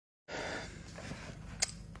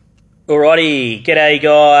Alrighty, g'day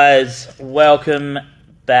guys, welcome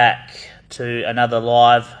back to another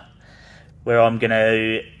live where I'm going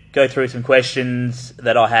to go through some questions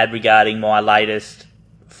that I had regarding my latest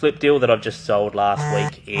flip deal that I've just sold last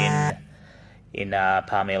week in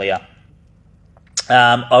Parmelia.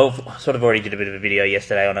 I've sort of already did a bit of a video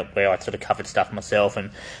yesterday on it where I sort of covered stuff myself,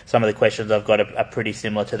 and some of the questions I've got are pretty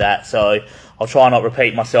similar to that, so I'll try not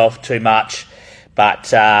repeat myself too much.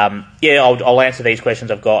 But, I'll answer these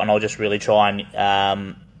questions I've got, and I'll just really try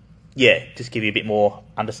and, just give you a bit more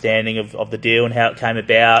understanding of the deal and how it came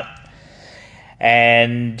about.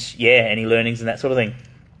 And, any learnings and that sort of thing.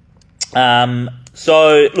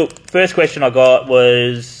 So, look, first question I got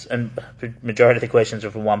was, and the majority of the questions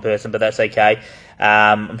are from one person, but that's okay.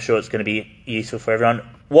 I'm sure it's going to be useful for everyone.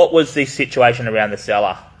 What was the situation around the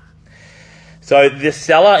seller? So, the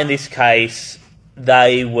seller, in this case,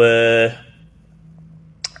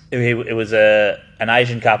 it was an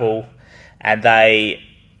Asian couple, and I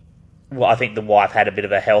think the wife had a bit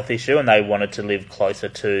of a health issue, and they wanted to live closer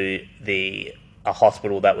to a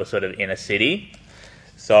hospital that was sort of in a city.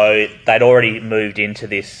 So they'd already moved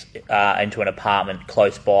into into an apartment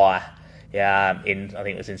close by, I think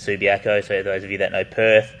it was in Subiaco. So those of you that know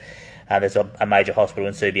Perth, there's a major hospital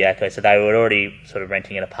in Subiaco. So they were already sort of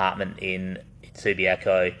renting an apartment in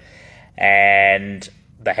Subiaco, and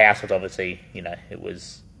the house was obviously, it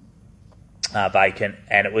was vacant,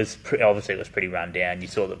 and it was obviously it was pretty run down. You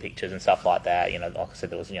saw the pictures and stuff like that. Like I said,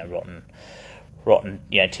 there was rotten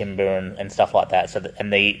timber and stuff like that. So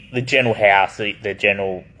the general house, the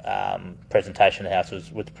general presentation of the house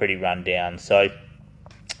was pretty run down. So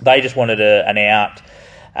they just wanted an out.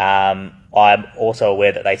 I'm also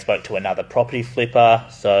aware that they spoke to another property flipper,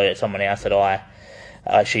 so someone else that I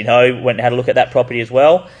actually know went and had a look at that property as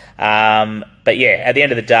well. But yeah, at the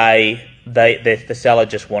end of the day, the seller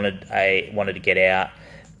just wanted to get out.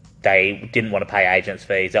 They didn't want to pay agents'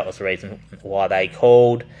 fees. That was the reason why they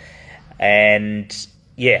called. And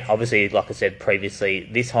yeah, obviously, like I said previously,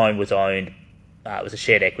 this home was owned. It was a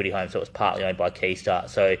shared equity home, so it was partly owned by Keystart.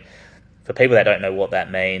 So for people that don't know what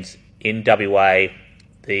that means, in WA,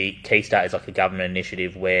 the Keystart is like a government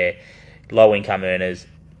initiative where low-income earners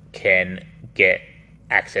can get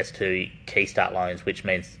access to Keystart loans, which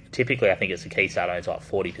means typically I think it's the Keystart owns like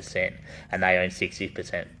 40% and they own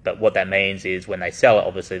 60%. But what that means is when they sell it,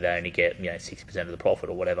 obviously they only get 60% of the profit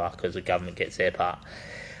or whatever, because the government gets their part.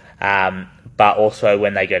 But also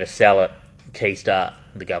when they go to sell it, Keystart,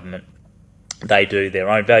 the government, they do their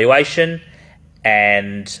own valuation,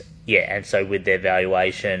 and so with their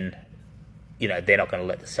valuation, they're not going to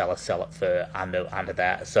let the seller sell it for under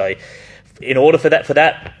that. So in order for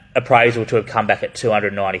that appraisal to have come back at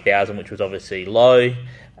 290,000, which was obviously low,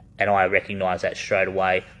 and I recognise that straight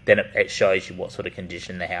away, then it shows you what sort of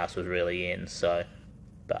condition the house was really in. So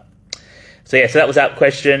that was that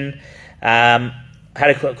question. I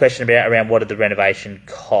had a question around what did the renovation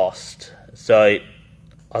cost. So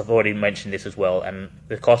I've already mentioned this as well, and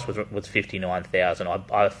the cost was 59,000.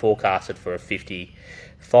 I forecasted for a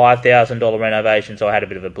 $55,000 renovation, so I had a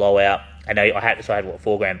bit of a blowout. I had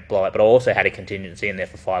 $4,000 blowout, but I also had a contingency in there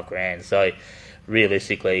for $5,000. So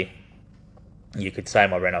realistically, you could say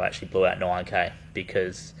my reno actually blew out $9,000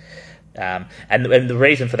 because, and the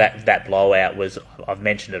reason for that blowout was, I've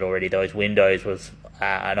mentioned it already. Those windows was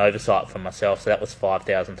an oversight from myself, so that was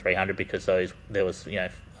 $5,300 because there was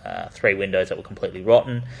 3 windows that were completely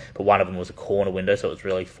rotten, but one of them was a corner window, so it was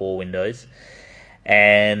really 4 windows,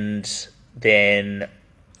 and then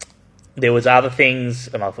there was other things,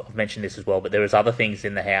 and I've mentioned this as well, but there was other things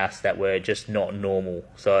in the house that were just not normal,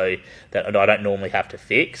 so that I don't normally have to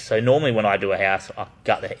fix. So normally when I do a house, I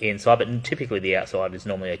gut the inside, but typically the outside is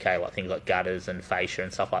normally okay, like things like gutters and fascia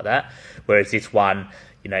and stuff like that. Whereas this one,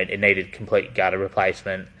 it needed complete gutter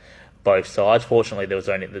replacement, both sides. Fortunately, there was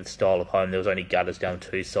only the style of home, there was only gutters down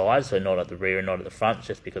 2 sides, so not at the rear and not at the front,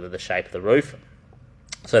 just because of the shape of the roof.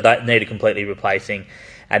 So that needed completely replacing.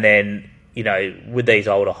 And then, with these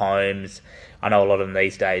older homes, I know a lot of them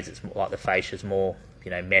these days, it's like the fascia's more,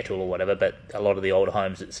 metal or whatever, but a lot of the older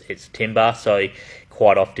homes, it's timber, so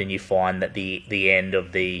quite often you find that the end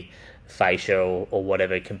of the fascia or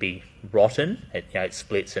whatever can be rotten. It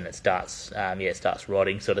splits and it starts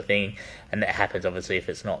rotting, sort of thing, and that happens obviously if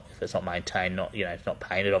it's not maintained, it's not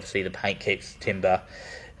painted. Obviously the paint keeps timber,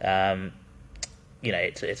 it's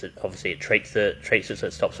obviously it treats it so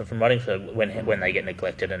it stops them from rotting. So when they get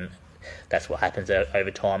neglected, and that's what happens over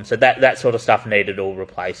time. So that sort of stuff needed all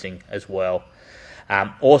replacing as well.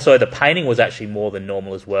 Also, the painting was actually more than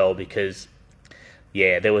normal as well, because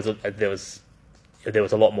there was there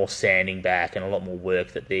was a lot more sanding back and a lot more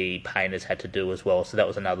work that the painters had to do as well. So that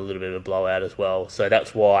was another little bit of a blowout as well. So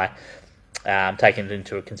that's why, taking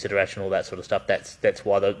into consideration all that sort of stuff, that's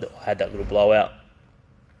why I had that little blowout.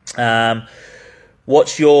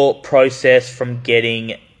 What's your process from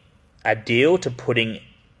getting a deal to putting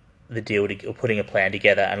or putting a plan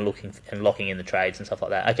together and locking in the trades and stuff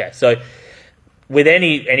like that? Okay, so with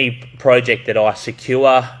any project that I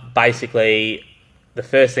secure, basically the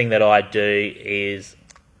first thing that I do is,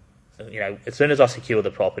 as soon as I secure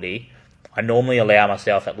the property, I normally allow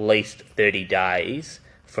myself at least 30 days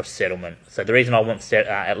for settlement. So the reason I want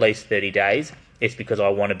at least 30 days is because I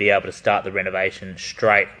want to be able to start the renovation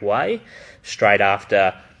straight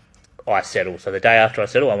after I settle. So the day after I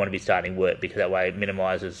settle, I want to be starting work, because that way it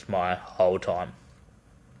minimises my hold time.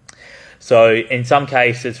 So in some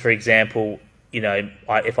cases, for example,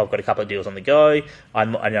 if I've got a couple of deals on the go, I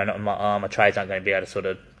know my trades aren't going to be able to sort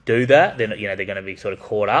of do that. Then they're going to be sort of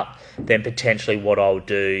caught up. Then potentially what I'll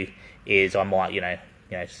do is I might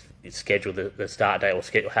schedule the start date,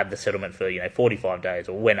 or have the settlement for 45 days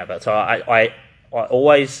or whenever. So I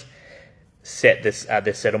always set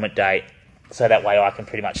the settlement date so that way I can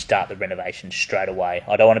pretty much start the renovation straight away.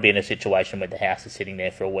 I don't want to be in a situation where the house is sitting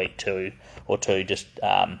there for a week or two just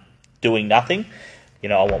doing nothing.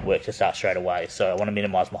 I want work to start straight away, so I want to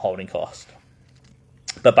minimise my holding cost.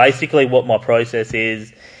 But basically what my process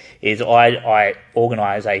is I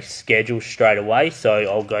organise a schedule straight away. So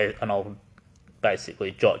I'll go and I'll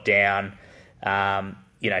basically jot down,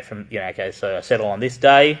 okay, so I settle on this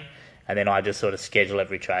day, and then I just sort of schedule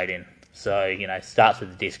every trade in. So, it starts with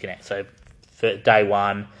the disconnect. So for day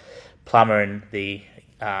one, plumber and the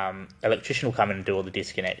electrician will come in and do all the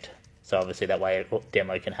disconnect. So obviously that way a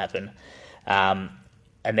demo can happen.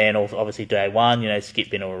 And then obviously day one,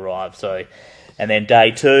 skip in or arrive. So, and then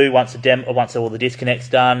day two, once all the disconnect's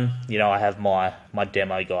done, I have my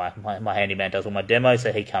demo guy, my handyman does all my demo.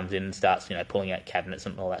 So he comes in and starts, pulling out cabinets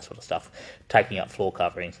and all that sort of stuff, taking up floor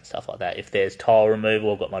coverings and stuff like that. If there's tile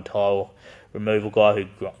removal, I've got my tile removal guy who,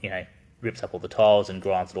 rips up all the tiles and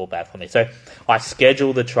grinds it all back for me. So I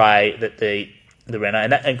schedule the tray that the reno,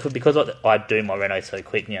 and because I do my reno so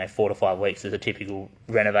quick, 4 to 5 weeks is a typical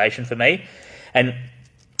renovation for me. And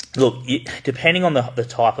look, depending on the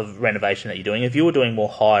type of renovation that you're doing, if you were doing more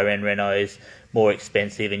higher end renos, more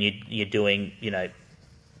expensive, and you're doing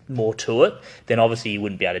more to it, then obviously you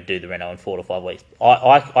wouldn't be able to do the reno in 4 to 5 weeks.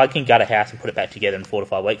 I can gut a house and put it back together in 4 to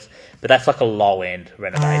 5 weeks, but that's like a low end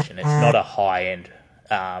renovation. It's not a high end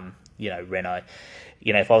reno.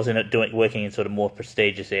 If I was working in sort of more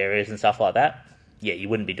prestigious areas and stuff like that, yeah, you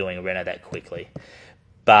wouldn't be doing a reno that quickly.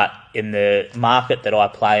 But in the market that I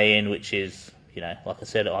play in, which is, like I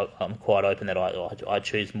said, I'm quite open that I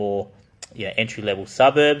choose more, entry level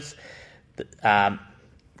suburbs.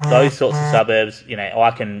 Those sorts of suburbs,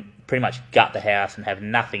 I can pretty much gut the house and have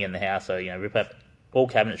nothing in the house. So, rip up all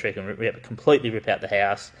cabinetry, completely rip out the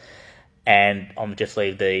house, and I'm just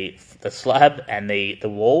leave the slab and the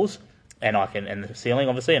walls, and the ceiling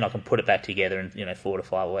obviously, and I can put it back together in 4 to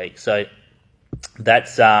 5 weeks. So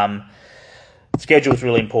that's schedule is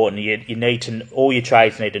really important. You need to, all your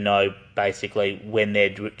trades need to know basically when they're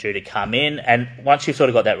due to come in, and once you've sort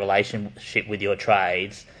of got that relationship with your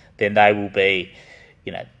trades, then they will be,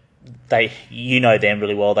 them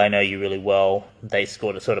really well, they know you really well. They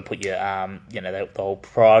sort of put you, they'll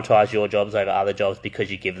prioritise your jobs over other jobs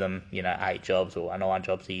because you give them, 8 jobs or 9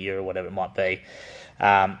 jobs a year or whatever it might be.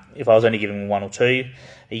 If I was only giving them 1 or 2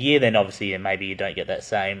 a year, then obviously maybe you don't get that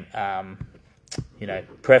same,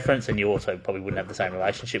 preference, and you also probably wouldn't have the same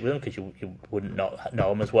relationship with them because you wouldn't know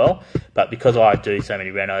them as well. But because I do so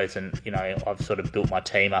many renos, and I've sort of built my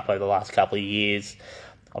team up over the last couple of years,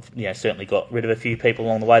 I've certainly got rid of a few people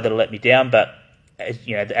along the way that'll let me down. But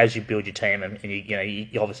as you build your team, and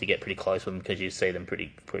you obviously get pretty close with them because you see them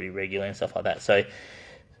pretty regularly and stuff like that. So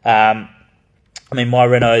my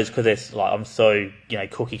renos, because I'm so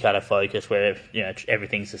cookie cutter focused, where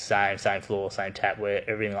everything's the same floor, same tap, where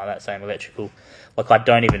everything like that, same electrical. Like I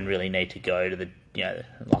don't even really need to go to the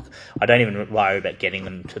I don't even worry about getting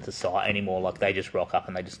them to the site anymore. Like they just rock up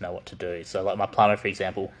and they just know what to do. So like my plumber, for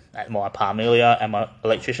example, my Parmelia and my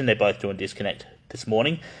electrician, they're both doing disconnect this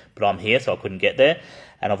morning, but I'm here, so I couldn't get there.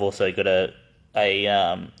 And I've also got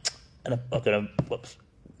a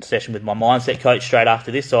session with my mindset coach straight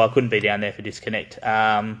after this, so I couldn't be down there for disconnect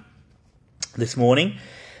this morning.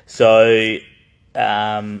 So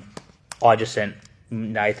I just sent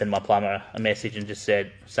Nathan, my plumber, a message and just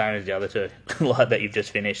said, same as the other two, like that you've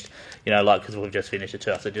just finished, like because we've just finished it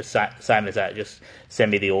too. I said, just same as that, just send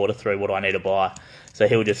me the order through, what do I need to buy? So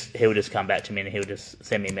he'll just come back to me and he'll just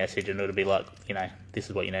send me a message and it'll be like, this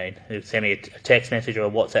is what you need. He'll send me a text message or a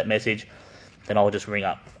WhatsApp message, then I'll just ring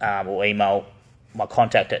up or email my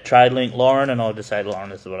contact at TradeLink, Lauren, and I'll just say, Lauren,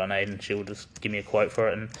 this is what I need, and she'll just give me a quote for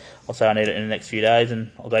it, and I'll say I need it in the next few days,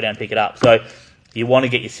 and I'll go down and pick it up. So you want to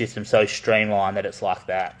get your system so streamlined that it's like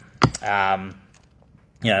that.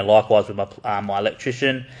 Likewise with my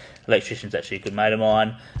electrician. Electrician's actually a good mate of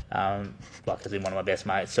mine, as in one of my best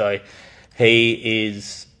mates. So he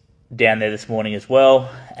is down there this morning as well,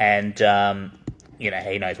 and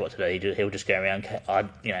he knows what to do. He'll just go around.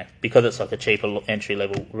 Because it's like a cheaper entry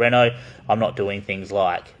level reno, I'm not doing things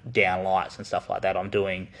like down lights and stuff like that. I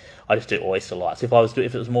just do oyster lights. If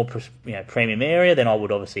it was more premium area, then I would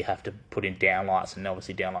obviously have to put in down lights, and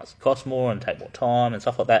obviously down lights cost more and take more time and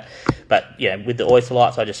stuff like that. But with the oyster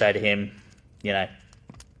lights, I just say to him,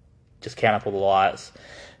 just count up all the lights,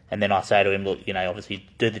 and then I say to him, look, obviously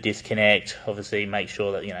do the disconnect. Obviously make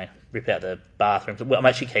sure that rip out the bathrooms. Well, I'm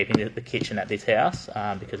actually keeping the kitchen at this house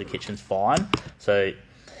because the kitchen's fine. So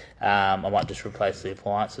I might just replace the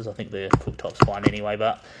appliances. I think the cooktop's fine anyway.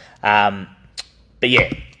 But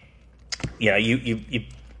yeah, you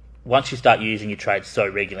once you start using your trades so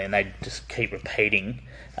regularly and they just keep repeating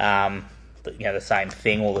the same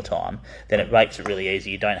thing all the time, then it makes it really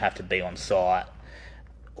easy. You don't have to be on site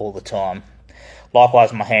all the time.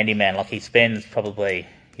 Likewise, my handyman, he spends probably,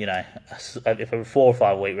 if a 4 or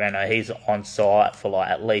 5 week reno, he's on site for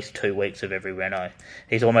at least 2 weeks of every reno.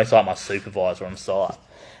 He's almost like my supervisor on site.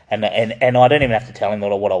 And I don't even have to tell him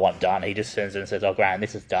what I want done. He just sends it and says, oh, Graham,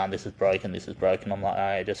 this is done, this is broken. I'm like,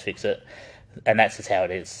 oh, just fix it. And that's just how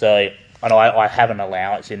it is. So I have an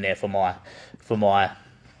allowance in there for my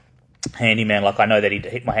handyman. I know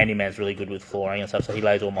that my handyman's really good with flooring and stuff, so he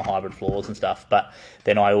lays all my hybrid floors and stuff. But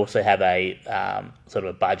then I also have a sort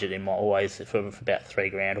of a budget in my always for about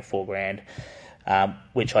 $3,000 or $4,000,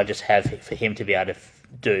 which I just have for him to be able to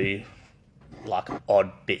do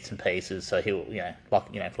odd bits and pieces. So he'll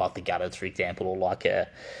like the gutters, for example, or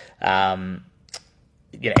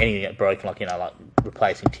anything that broken, like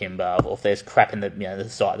replacing timber, or if there's crap in the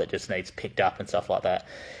site that just needs picked up and stuff like that.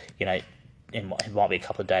 It might be a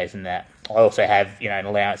couple of days in that. I also have, an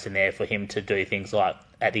allowance in there for him to do things like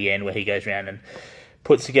at the end where he goes around and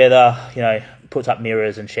puts together, puts up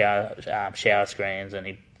mirrors and shower screens, and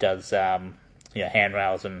he does,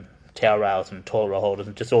 handrails and towel rails and toilet roll holders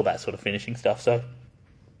and just all that sort of finishing stuff. So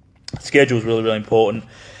schedule is really, really important.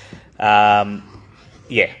 Once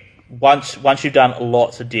you've done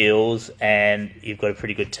lots of deals and you've got a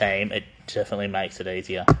pretty good team, it definitely makes it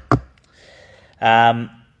easier.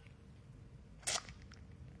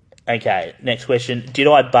 Okay, next question. Did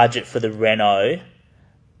I budget for the reno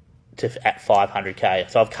at 500k?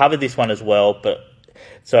 So I've covered this one as well, but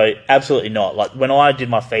so absolutely not. When I did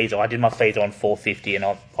my fees on 450, and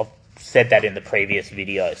I've said that in the previous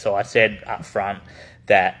video. So I said up front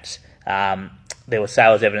that there was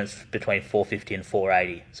sales evidence between 450 and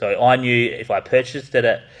 480. So I knew if I purchased it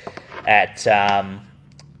at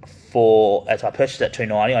I purchased at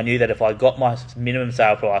 290, I knew that if I got my minimum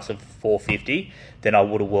sale price of 450, then I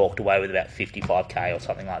would have walked away with about 55k or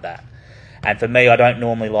something like that. And for me, I don't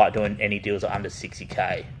normally like doing any deals under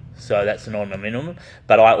 60k, so that's the normal minimum.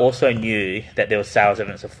 But I also knew that there was sales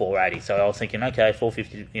evidence of 480, so I was thinking, okay,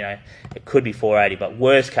 450, it could be 480, but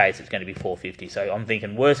worst case, it's going to be 450. So I'm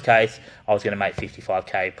thinking, worst case, I was going to make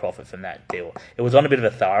 55k profit from that deal. It was on a bit of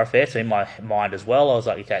a thoroughfare, so in my mind as well, I was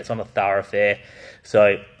like, okay, it's on a thoroughfare,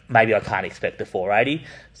 so maybe I can't expect the 480,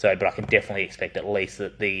 but I can definitely expect at least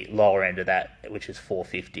the lower end of that, which is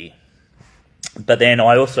 450. But then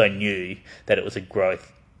I also knew that it was a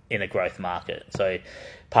growth market. So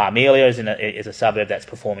Parmelia is a suburb that's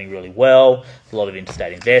performing really well. A lot of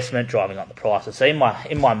interstate investment driving up the prices. So in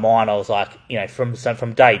my mind, I was like,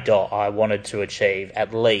 from day dot, I wanted to achieve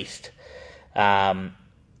at least. I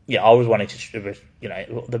was wanting to,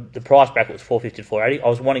 the price bracket was 450 to 480. I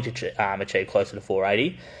was wanting to achieve closer to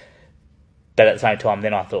 480. But at the same time,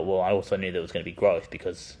 then I thought, well, I also knew there was going to be growth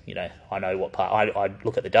because, I know what part. I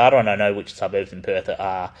look at the data and I know which suburbs in Perth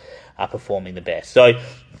are performing the best. So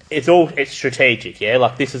it's strategic,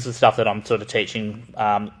 yeah. This is the stuff that I'm sort of teaching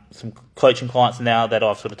some coaching clients now that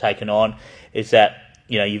I've sort of taken on, is that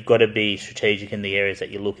you've got to be strategic in the areas that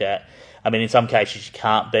you look at. I mean, in some cases you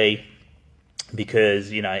can't be,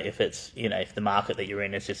 because if it's if the market that you're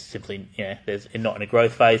in is just simply there's not in a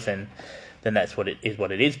growth phase, and then that's what it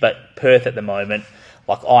is. But Perth at the moment,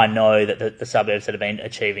 like I know that the suburbs that have been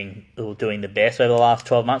achieving or doing the best over the last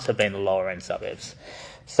 12 months have been the lower end suburbs.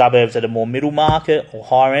 Suburbs that are more middle market or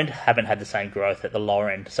higher end haven't had the same growth that the lower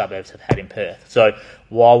end suburbs have had in Perth. So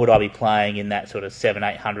why would I be playing in that sort of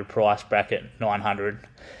 700-800 price bracket, 900,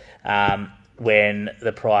 when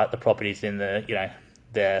the properties in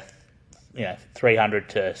the 300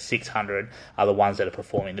 to 600 are the ones that are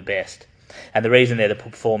performing the best? And the reason they're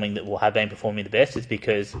have been performing the best is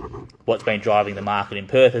because what's been driving the market in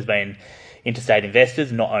Perth has been interstate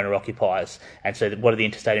investors, not owner-occupiers. And so what do the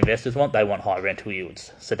interstate investors want? They want high rental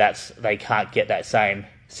yields. So they can't get that same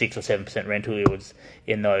 6 or 7% rental yields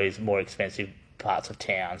in those more expensive parts of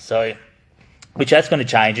town. So, which that's going to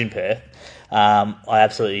change in Perth. I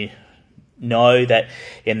absolutely know that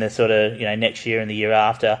in the sort of, next year and the year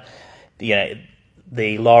after,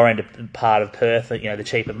 the lower end part of Perth, the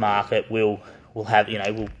cheaper market will have,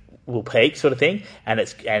 will peak sort of thing, and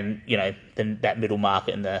then that middle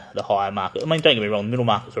market and the higher market. I mean, don't get me wrong, the middle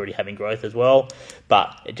market's already having growth as well,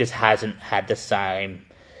 but it just hasn't had the same,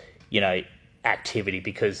 activity,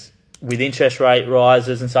 because with interest rate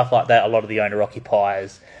rises and stuff like that, a lot of the owner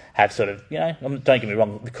occupiers have sort of, don't get me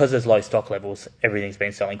wrong, because there's low stock levels, everything's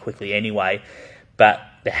been selling quickly anyway, but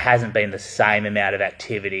there hasn't been the same amount of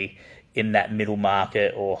activity in that middle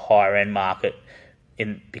market or higher end market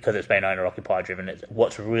because it's been owner-occupier driven.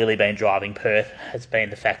 What's really been driving Perth has been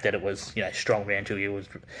the fact that it was, strong rental yield, was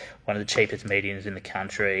one of the cheapest medians in the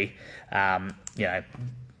country. A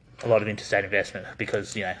lot of interstate investment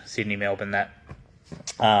because, Sydney, Melbourne,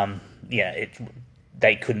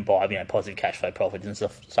 they couldn't buy, positive cash flow profits and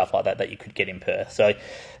stuff like that you could get in Perth. So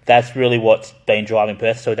that's really what's been driving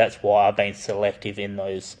Perth. So that's why I've been selective in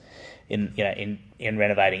those, in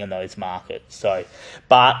renovating in those markets. So,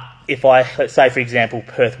 but if let's say, for example,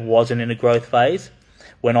 Perth wasn't in a growth phase,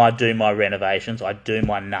 when I do my renovations, I do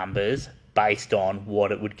my numbers based on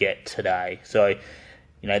what it would get today. So,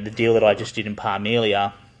 the deal that I just did in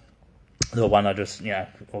Parmelia, the one I just,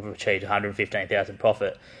 achieved 115,000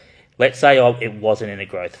 profit. Let's say it wasn't in a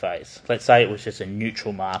growth phase. Let's say it was just a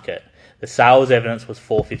neutral market. The sales evidence was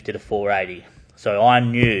 450 to 480. So I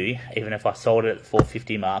knew even if I sold it at the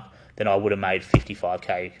 450 mark, then I would have made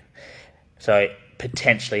 55k. So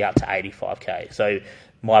potentially up to 85k. So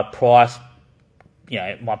my price,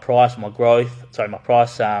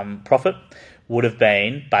 profit would have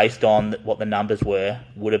been, based on what the numbers were,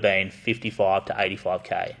 would have been 55 to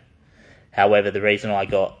 85k. However, the reason I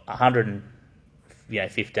got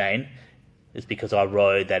 115 is because I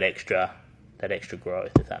rode that extra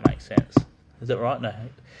growth, if that makes sense. Is that right? No,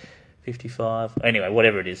 55. Anyway,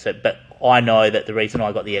 whatever it is. So, but I know that the reason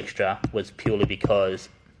I got the extra was purely because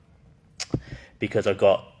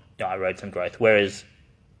I rode some growth. Whereas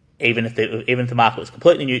even if the market was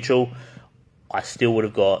completely neutral, I still would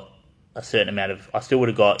have got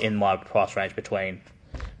in my price range between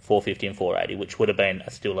 450 and 480, which would have been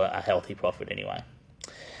still a healthy profit anyway.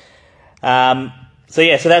 So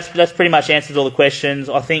that's pretty much answers all the questions.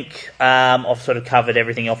 I think I've sort of covered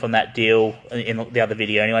everything off on that deal in the other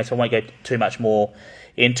video anyway, so I won't go too much more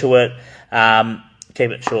into it.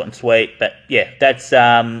 Keep it short and sweet. But yeah, that's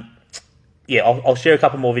I'll share a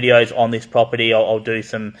couple more videos on this property. I'll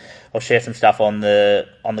share some stuff on the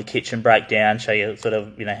kitchen breakdown, show you sort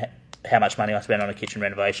of how much money I spent on a kitchen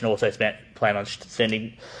renovation. Also plan on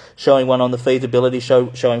showing one on the feasibility,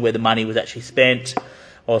 showing where the money was actually spent.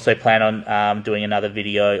 Also plan on doing another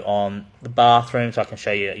video on the bathroom, so I can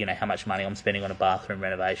show you, how much money I'm spending on a bathroom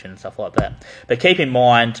renovation and stuff like that. But keep in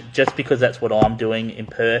mind, just because that's what I'm doing in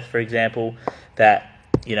Perth, for example, that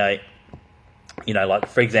like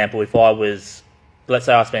for example, if I was, let's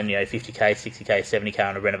say I spend 50k, 60k, 70k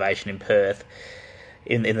on a renovation in Perth,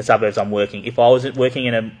 in the suburbs I'm working. If I was working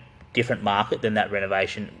in a different market, then that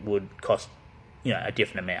renovation would cost a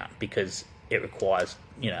different amount, because it requires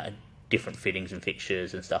different fittings and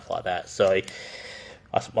fixtures and stuff like that. So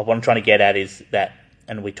what I'm trying to get at is that,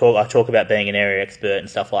 and I talk about being an area expert and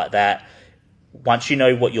stuff like that. Once you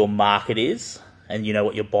know what your market is and you know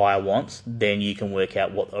what your buyer wants, then you can work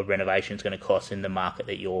out what a renovation is going to cost in the market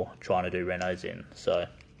that you're trying to do renos in. So,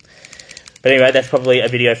 but anyway, that's probably a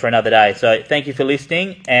video for another day. So thank you for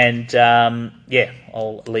listening, and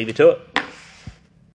I'll leave you to it.